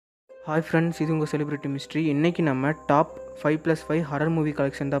Hi friends, இது உங்கள் celebrity mystery. இன்றைக்கி நம்ம டாப் 5+5 ஹரர் மூவி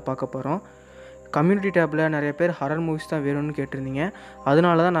கலெக்ஷன் தான் பார்க்க போகிறோம். கம்யூனிட்டி டேப்பில் நிறைய பேர் ஹரர் மூவிஸ் தான் வேணும்னு கேட்டிருந்தீங்க.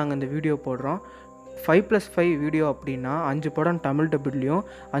 அதனால தான் நாங்கள் இந்த வீடியோ போடுறோம். 5+5 வீடியோ அப்படின்னா 5 படம் தமிழ் டபுள்லையும்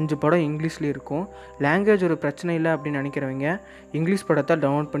 5 படம் இங்கிலீஷ்லேயும் இருக்கும். லாங்குவேஜ் ஒரு பிரச்சனை இல்லை அப்படின்னு நினைக்கிறவங்க இங்கிலீஷ் படத்தை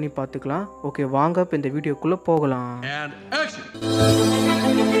டவுன்லோட் பண்ணி பார்த்துக்கலாம். ஓகே, வாங்க இப்போ இந்த வீடியோக்குள்ளே போகலாம்.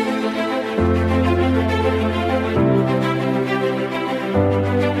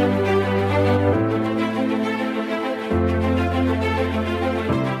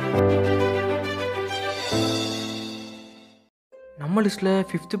 நம்ம லிஸ்ட்டில்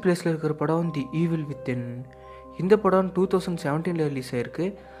 5th பிளேஸில் இருக்கிற படம் தி ஈவில் வித்தின். இந்த படம் 2017 ரிலீஸ் ஆகிருக்கு.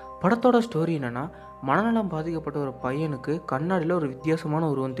 படத்தோட ஸ்டோரி என்னென்னா, மனநலம் பாதிக்கப்பட்ட ஒரு பையனுக்கு கண்ணாடியில் ஒரு வித்தியாசமான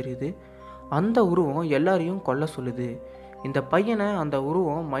உருவம் தெரியுது. அந்த உருவம் எல்லாரையும் கொல்ல சொல்லுது. இந்த பையனை அந்த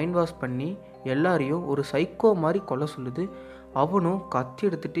உருவம் மைண்ட் வாஷ் பண்ணி எல்லாரையும் ஒரு சைக்கோ மாதிரி கொல்ல சொல்லுது. அவனும் கத்தி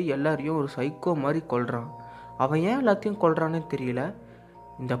எடுத்துகிட்டு எல்லாரையும் ஒரு சைக்கோ மாதிரி கொல்றான். அவன் ஏன் எல்லாத்தையும் கொல்றான்னு தெரியல.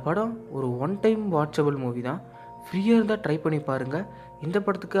 இந்த படம் ஒரு ஒன் டைம் வாட்சபிள் மூவி தான். ஃப்ரீயாக இருந்தால் ட்ரை பண்ணி பாருங்கள். இந்த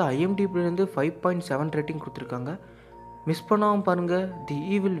படத்துக்கு IMDbலேருந்து 5.7 ரேட்டிங் கொடுத்துருக்காங்க. மிஸ் பண்ணாமல் பாருங்கள் தி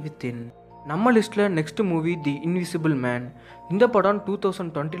ஈவில் வித்தின். நம்ம லிஸ்ட்டில் நெக்ஸ்ட் மூவி தி இன்விசிபிள் மேன். இந்த படம்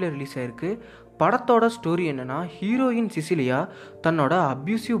 2020 ரிலீஸ் ஆகிருக்கு. படத்தோட ஸ்டோரி என்னென்னா, ஹீரோயின் சிசிலியா தன்னோட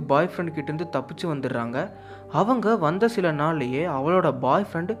அப்யூசிவ் பாய் ஃப்ரெண்ட் கிட்டேருந்து தப்பிச்சு வந்துடுறாங்க. அவங்க வந்த சில நாள்லேயே அவளோட பாய்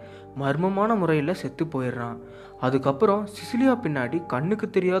ஃப்ரெண்டு மர்மமான முறையில் செத்து போயிடுறான். அதுக்கப்புறம் சிசிலியா பின்னாடி கண்ணுக்கு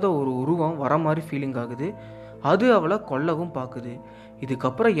தெரியாத ஒரு உருவம் வர மாதிரி ஃபீலிங் ஆகுது. அது அவளை கொல்லவும் பார்க்குது.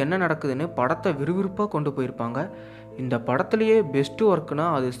 இதுக்கப்புறம் என்ன நடக்குதுன்னு படத்தை விறுவிறுப்பாக கொண்டு போயிருப்பாங்க. இந்த படத்துலேயே பெஸ்ட்டு ஒர்க்குனா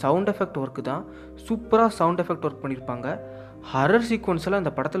அது சவுண்ட் எஃபெக்ட் ஒர்க்கு தான். சூப்பராக சவுண்ட் எஃபெக்ட் ஒர்க் பண்ணியிருப்பாங்க. ஹரர் சீக்வன்ஸெல்லாம்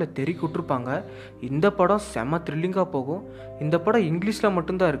இந்த படத்தில் தெறிக்க விட்டுருப்பாங்க. இந்த படம் செம்ம த்ரில்லிங்காக போகும். இந்த படம் இங்கிலீஷில்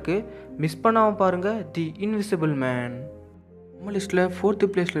மட்டும்தான் இருக்குது. மிஸ் பண்ணாமல் பாருங்கள் தி இன்விசிபிள் மேன். நம்ம லிஸ்ட்டில் 4th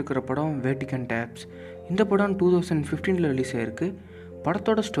பிளேஸில் இருக்கிற படம் வேட்டிக்கன் டேப்ஸ். இந்த படம் 2015 ரிலீஸ் ஆகிருக்கு.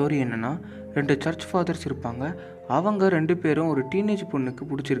 படத்தோட ஸ்டோரி என்னென்னா, 2 சர்ச் ஃபாதர்ஸ் இருப்பாங்க. அவங்க 2 பேரும் ஒரு டீனேஜ் பொண்ணுக்கு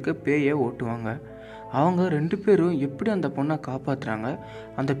பிடிச்சிருக்க பேயை ஓட்டுவாங்க. அவங்க 2 பேரும் எப்படி அந்த பொண்ணை காப்பாற்றுறாங்க,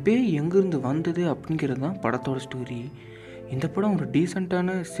 அந்த பேய் எங்கேருந்து வந்தது அப்படிங்கிறது தான் படத்தோட ஸ்டோரி. இந்த படம் ஒரு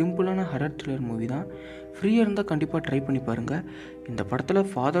டீசெண்டான சிம்பிளான ஹரர் த்ரில்லர் மூவி தான். ஃப்ரீயாக இருந்தால் கண்டிப்பாக ட்ரை பண்ணி பாருங்கள். இந்த படத்தில்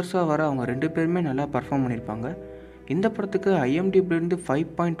ஃபாதர்ஸாக வர அவங்க 2 பேருமே நல்லா பர்ஃபார்ம் பண்ணியிருப்பாங்க. இந்த படத்துக்கு IMDbலேருந்து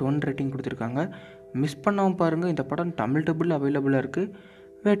 5.1 ரேட்டிங் கொடுத்துருக்காங்க. மிஸ் பண்ணாமல் பாருங்கள். இந்த படம் தமிழ் டபுள் அவைலபிளாக இருக்குது.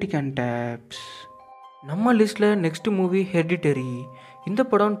 Vatican tabs. நம்ம லிஸ்ட்டில் நெக்ஸ்ட் மூவி ஹெரிடிட்டரி. இந்த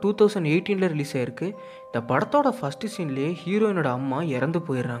படம் 2018 ரிலீஸ் ஆகிருக்கு. இந்த படத்தோட ஃபஸ்ட்டு சீன்லேயே ஹீரோயினோட அம்மா இறந்து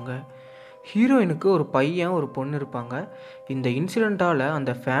போயிடுறாங்க. ஹீரோயினுக்கு ஒரு பையன் ஒரு பொண்ணு இருப்பாங்க. இந்த இன்சிடெண்ட்டால்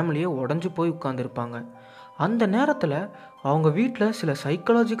அந்த ஃபேமிலியை உடஞ்சி போய் உட்காந்துருப்பாங்க. அந்த நேரத்தில் அவங்க வீட்டில் சில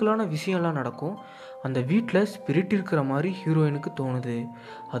சைக்காலஜிக்கலான விஷயம்லாம் நடக்கும். அந்த வீட்டில் ஸ்பிரிட் இருக்கிற மாதிரி ஹீரோயினுக்கு தோணுது.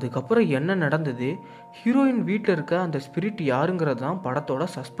 அதுக்கப்புறம் என்ன நடந்தது, ஹீரோயின் வீட்டில் இருக்க அந்த ஸ்பிரிட் யாருங்கிறது தான் படத்தோட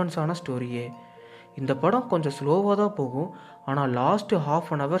சஸ்பென்ஸான ஸ்டோரியே. இந்த படம் கொஞ்சம் ஸ்லோவாக தான் போகும். ஆனால் லாஸ்ட்டு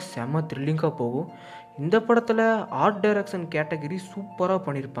 ½ அன் ஹவர் செம்ம த்ரில்லிங்காக போகும். இந்த படத்தில் ஆர்ட் டைரக்ஷன் கேட்டகரி சூப்பராக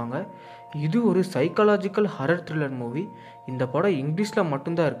பண்ணியிருப்பாங்க. இது ஒரு சைக்காலஜிக்கல் ஹரர் த்ரில்லர் மூவி. இந்த படம் இங்கிலீஷில்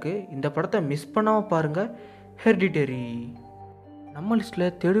மட்டும்தான் இருக்குது. இந்த படத்தை மிஸ் பண்ணாமல் பாருங்கள். ஹெரிடிட்டரி. நம்ம லிஸ்ட்டில்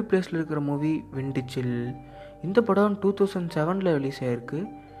 3rd பிளேஸில் இருக்கிற மூவி விண்டிச்சில். இந்த படம் 2007 ரிலீஸ் ஆகிருக்கு.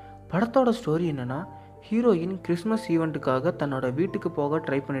 படத்தோட ஸ்டோரி என்னென்னா, ஹீரோயின் கிறிஸ்மஸ் ஈவெண்ட்டுக்காக தன்னோட வீட்டுக்கு போக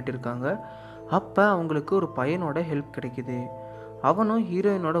ட்ரை பண்ணிட்டு இருக்காங்க. அப்போ அவங்களுக்கு ஒரு பையனோட ஹெல்ப் கிடைக்கிது. அவனும்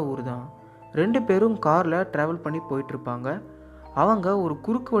ஹீரோயினோட ஊர் தான். 2 பேரும் காரில் ட்ராவல் பண்ணி போயிட்டுருப்பாங்க. அவங்க ஒரு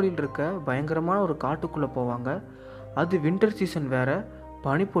குறுக்கு வழியில் இருக்க பயங்கரமான ஒரு காட்டுக்குள்ளே போவாங்க. அது வின்டர் சீசன் வேறு,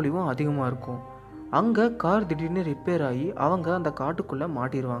 பனிப்பொழிவும் அதிகமாக இருக்கும். அங்கே கார் திடீர்னு ரிப்பேர் ஆகி அவங்க அந்த காட்டுக்குள்ளே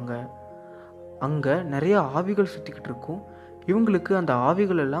மாட்டிடுவாங்க. அங்கே நிறைய ஆவிகள் சுற்றிக்கிட்டு இருக்கும். இவங்களுக்கு அந்த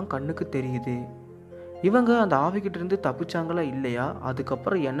ஆவிகள் எல்லாம் கண்ணுக்கு தெரியுது. இவங்க அந்த ஆவிகிட்டேருந்து தப்பிச்சாங்களா இல்லையா,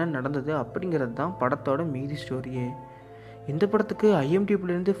 அதுக்கப்புறம் என்ன நடந்தது அப்படிங்கிறது தான் படத்தோட மீதி ஸ்டோரியே. இந்த படத்துக்கு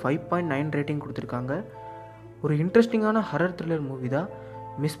IMDbலேருந்து 5.9 ரேட்டிங் கொடுத்துருக்காங்க. ஒரு இன்ட்ரெஸ்டிங்கான ஹரர் த்ரில்லர் மூவி தான்.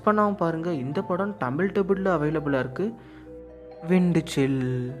 மிஸ் பண்ணாமல் பாருங்கள். இந்த படம் தமிழ் டபுளில் அவைலபிளாக இருக்குது. விண்டிச்சில்.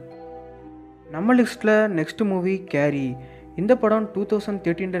 நம்ம லிஸ்ட்டில் நெக்ஸ்ட் மூவி கேரி. இந்த படம்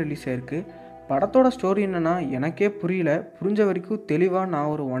 2013 ரிலீஸ் ஆகிருக்கு. படத்தோட ஸ்டோரி என்னென்னா எனக்கே புரியல. புரிஞ்ச வரைக்கும் தெளிவாக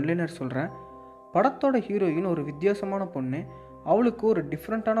நான் ஒரு ஒன்லைனர் சொல்கிறேன். படத்தோட ஹீரோயின் ஒரு வித்தியாசமான பொண்ணு. அவளுக்கு ஒரு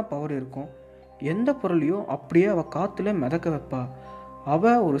டிஃப்ரெண்ட்டான பவர் இருக்கும். எந்த பொருளையும் அப்படியே அவள் காற்றுல மிதக்க வைப்பா.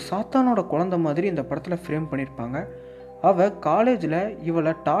 அவள் ஒரு சாத்தானோட குழந்தை மாதிரி இந்த படத்தில் ஃப்ரேம் பண்ணியிருப்பாங்க. அவள் காலேஜில்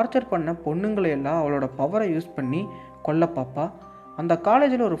இவளை டார்ச்சர் பண்ண பொண்ணுங்களை எல்லாம் அவளோட பவரை யூஸ் பண்ணி கொல்ல பார்ப்பா. அந்த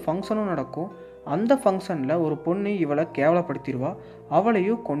காலேஜில் ஒரு ஃபங்க்ஷனும் நடக்கும். அந்த ஃபங்க்ஷனில் ஒரு பொண்ணு இவளை கேவலப்படுத்திடுவா.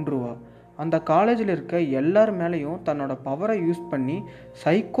 அவளையும் கொன்றுவா. அந்த காலேஜில் இருக்க எல்லார் மேலேயும் தன்னோட பவரை யூஸ் பண்ணி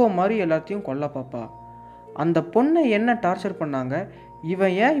சைக்கோ மாதிரி எல்லாத்தையும் கொல்ல பார்ப்பா. அந்த பொண்ணை என்ன டார்ச்சர் பண்ணாங்க,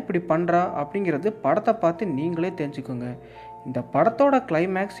 இவன் ஏன் இப்படி பண்ணுறா அப்படிங்கிறது படத்தை பார்த்து நீங்களே தெரிஞ்சுக்கோங்க. இந்த படத்தோட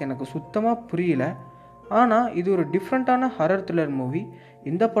கிளைமேக்ஸ் எனக்கு சுத்தமாக புரியல. ஆனால் இது ஒரு டிஃப்ரெண்ட்டான ஹரர் த்ரில்லர் மூவி.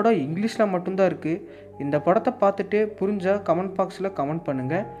 இந்த படம் இங்கிலீஷில் மட்டும்தான் இருக்குது. இந்த படத்தை பார்த்துட்டு புரிஞ்சால் கமெண்ட் பாக்ஸில் கமெண்ட்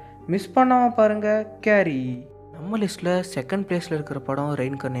பண்ணுங்கள். மிஸ் பண்ணாமல் பாருங்கள். கேரி. நம்ம லிஸ்ட்டில் செகண்ட் பிளேஸில் இருக்கிற படம்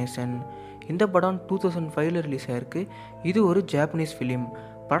ரெயின்கார்னேஷன். இந்த படம் 2005 ரிலீஸ் ஆகிருக்கு. இது ஒரு ஜாப்பனீஸ் ஃபிலிம்.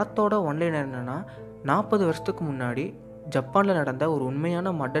 படத்தோட ஒன்லைனர் என்னென்னா, 40 வருஷத்துக்கு முன்னாடி ஜப்பானில் நடந்த ஒரு உண்மையான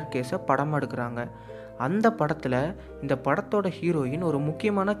மர்டர் கேஸை படமாக எடுக்கிறாங்க. அந்த படத்தில் இந்த படத்தோட ஹீரோயின் ஒரு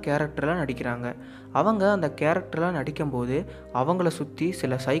முக்கியமான கேரக்டரில் நடிக்கிறாங்க. அவங்க அந்த கேரக்டரில் நடிக்கும்போது அவங்கள சுற்றி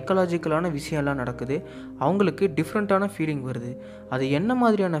சில சைக்காலஜிக்கலான விஷயம்லாம் நடக்குது. அவங்களுக்கு டிஃப்ரெண்ட்டான ஃபீலிங் வருது. அது என்ன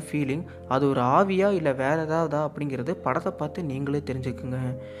மாதிரியான ஃபீலிங், அது ஒரு ஆவியா இல்லை வேறு ஏதாவதா அப்படிங்கிறது படத்தை பார்த்து நீங்களே தெரிஞ்சுக்குங்க.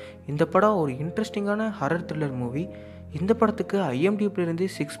 இந்த படம் ஒரு இன்ட்ரெஸ்டிங்கான ஹரர் த்ரில்லர் மூவி. இந்த படத்துக்கு IMDbலேருந்து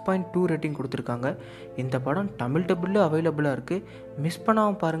 6.2 ரேட்டிங் கொடுத்துருக்காங்க. இந்த படம் தமிழ் டபுளில் அவைலபிளாக இருக்குது. மிஸ்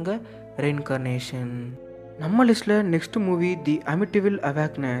பண்ணாமல் பாருங்கள். ரெயின்கார்னேஷன். நம்ம லிஸ்ட்டில் நெக்ஸ்ட் மூவி தி அமிட்டிவில்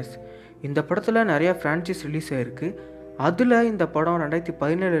அவேக்னஸ். இந்த படத்தில் நிறையா ஃப்ரான்ச்சைஸ் ரிலீஸ் ஆகிருக்கு. அதில் இந்த படம்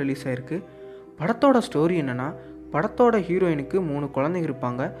 2017 ரிலீஸ் ஆகிருக்கு. படத்தோட ஸ்டோரி என்னென்னா, படத்தோட ஹீரோயினுக்கு 3 குழந்தைங்க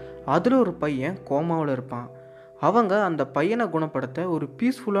இருப்பாங்க. அதில் ஒரு பையன் கோமாவில் இருப்பான். அவங்க அந்த பையனை குணப்படுத்த ஒரு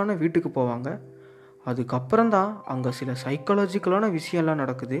பீஸ்ஃபுல்லான வீட்டுக்கு போவாங்க. அதுக்கப்புறம் தான் அங்கே சில சைக்காலஜிக்கலான விஷயம்லாம்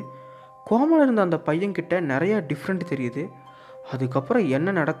நடக்குது. கோமாவில் இருந்த அந்த பையன்கிட்ட நிறையா டிஃப்ரெண்ட் தெரியுது. அதுக்கப்புறம்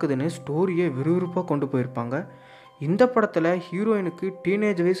என்ன நடக்குதுன்னு ஸ்டோரியை விறுவிறுப்பாக கொண்டு போயிருப்பாங்க. இந்த படத்தில் ஹீரோயினுக்கு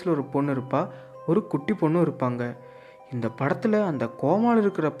டீனேஜ் வயசில் ஒரு பொண்ணு இருப்பா, ஒரு குட்டி பொண்ணும் இருப்பாங்க. இந்த படத்தில் அந்த கோமாவில்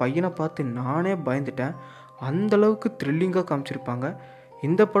இருக்கிற பையனை பார்த்து நானே பயந்துட்டேன். அந்தளவுக்கு த்ரில்லிங்காக காமிச்சிருப்பாங்க.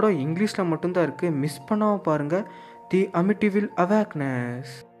 இந்த படம் இங்கிலீஷில் மட்டும்தான் இருக்குது. மிஸ் பண்ணாமல் பாருங்கள். தி அமிட்டிவில்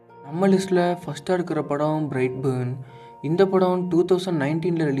அவேக்னஸ். நம்ம லிஸ்ட்டில் ஃபஸ்ட்டாக இருக்கிற படம் பிரைட் பர்ன். இந்த படம்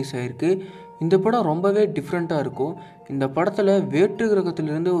 2019 ரிலீஸ் ஆகிருக்கு. இந்த படம் ரொம்பவே டிஃப்ரெண்ட்டாக இருக்கும். இந்த படத்தில் வேற்று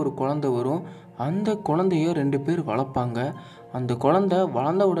கிரகத்திலிருந்து ஒரு குழந்தை வரும். அந்த குழந்தைய 2 பேர் வளர்ப்பாங்க. அந்த குழந்தை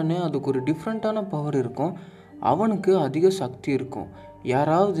வளர்ந்த உடனே அதுக்கு ஒரு டிஃப்ரெண்ட்டான பவர் இருக்கும். அவனுக்கு அதிக சக்தி இருக்கும்.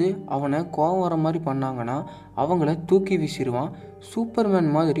 யாராவது அவனை கோவம் வர மாதிரி பண்ணாங்கன்னா அவங்கள தூக்கி வீசிடுவான்.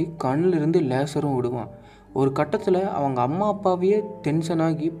 சூப்பர்மேன் மாதிரி கண்ணிலிருந்து லேசரும் விடுவான். ஒரு கட்டத்தில் அவங்க அம்மா அப்பாவையே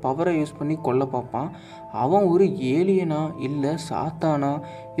டென்ஷனாகி பவரை யூஸ் பண்ணி கொல்ல பார்ப்பான். அவன் ஒரு ஏலியனா இல்லை சாத்தானா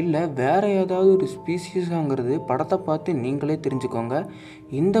இல்லை வேறு ஏதாவது ஒரு ஸ்பீசிஸாங்கிறது படத்தை பார்த்து நீங்களே தெரிஞ்சுக்கோங்க.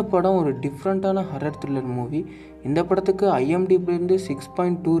 இந்த படம் ஒரு டிஃப்ரெண்ட்டான ஹரர் த்ரில்லர் மூவி. இந்த படத்துக்கு IMDbலேருந்து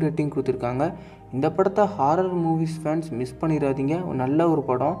 6.2 ரேட்டிங் கொடுத்துருக்காங்க. இந்த படத்தை ஹாரர் மூவிஸ் ஃபேன்ஸ் மிஸ் பண்ணிடாதீங்க. நல்ல ஒரு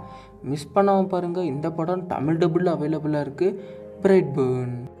படம். மிஸ் பண்ணாமல் பாருங்கள். இந்த படம் தமிழ் டபுளில் அவைலபிளாக இருக்குது. Bright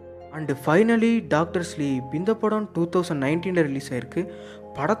burn. And finally doctor sleep. இந்த படம் 2019 ரிலீஸ் ஆகிருக்கு.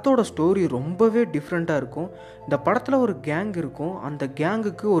 படத்தோட ஸ்டோரி ரொம்பவே டிஃப்ரெண்ட்டாக இருக்கும். இந்த படத்தில் ஒரு கேங் இருக்கும். அந்த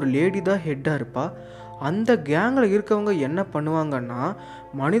கேங்குக்கு ஒரு லேடி தான் ஹெட்டாக இருப்பாள். அந்த கேங்கில் இருக்கவங்க என்ன பண்ணுவாங்கன்னா,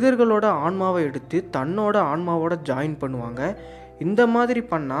 மனிதர்களோட ஆன்மாவை எடுத்து தன்னோட ஆன்மாவோட ஜாயின் பண்ணுவாங்க. இந்த மாதிரி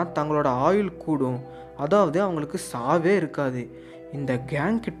பண்ணால் தங்களோட ஆயுள் கூடும். அதாவது அவங்களுக்கு சாவே இருக்காது. இந்த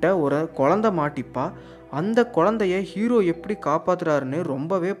கேங் கிட்ட ஒரு குழந்தை மாட்டிப்பா. அந்த குழந்தைய ஹீரோ எப்படி காப்பாற்றுறாருன்னு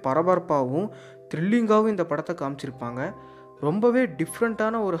ரொம்பவே பரபரப்பாகவும் த்ரில்லிங்காகவும் இந்த படத்தை காமிச்சிருப்பாங்க. ரொம்பவே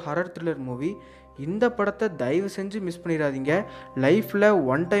டிஃப்ரெண்ட்டான ஒரு ஹரர் த்ரில்லர் மூவி. இந்த படத்தை தயவு செஞ்சு மிஸ் பண்ணிடாதீங்க. லைஃப்பில்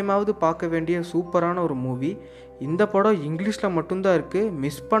ஒன் டைமாவது பார்க்க வேண்டிய சூப்பரான ஒரு மூவி. இந்த படம் இங்கிலீஷில் மட்டும்தான் இருக்குது.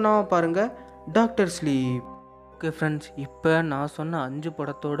 மிஸ் பண்ணாமல் பாருங்கள். Doctor sleep. ஓகே ஃப்ரெண்ட்ஸ், இப்போ நான் சொன்ன 5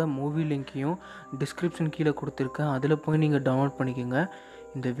 படத்தோட மூவி லிங்க்கையும் டிஸ்கிரிப்ஷன் கீழே கொடுத்துருக்கேன். அதில் போய் நீங்கள் டவுன்லோட் பண்ணிக்கோங்க.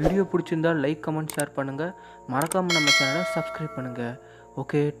 இந்த வீடியோ பிடிச்சிருந்தால் லைக், கமெண்ட், ஷேர் பண்ணுங்கள். மறக்காமல் நம்ம சேனலை சப்ஸ்கிரைப் பண்ணுங்கள்.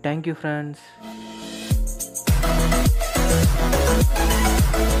 Okay, thank you friends.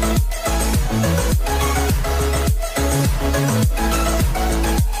 We'll be right back.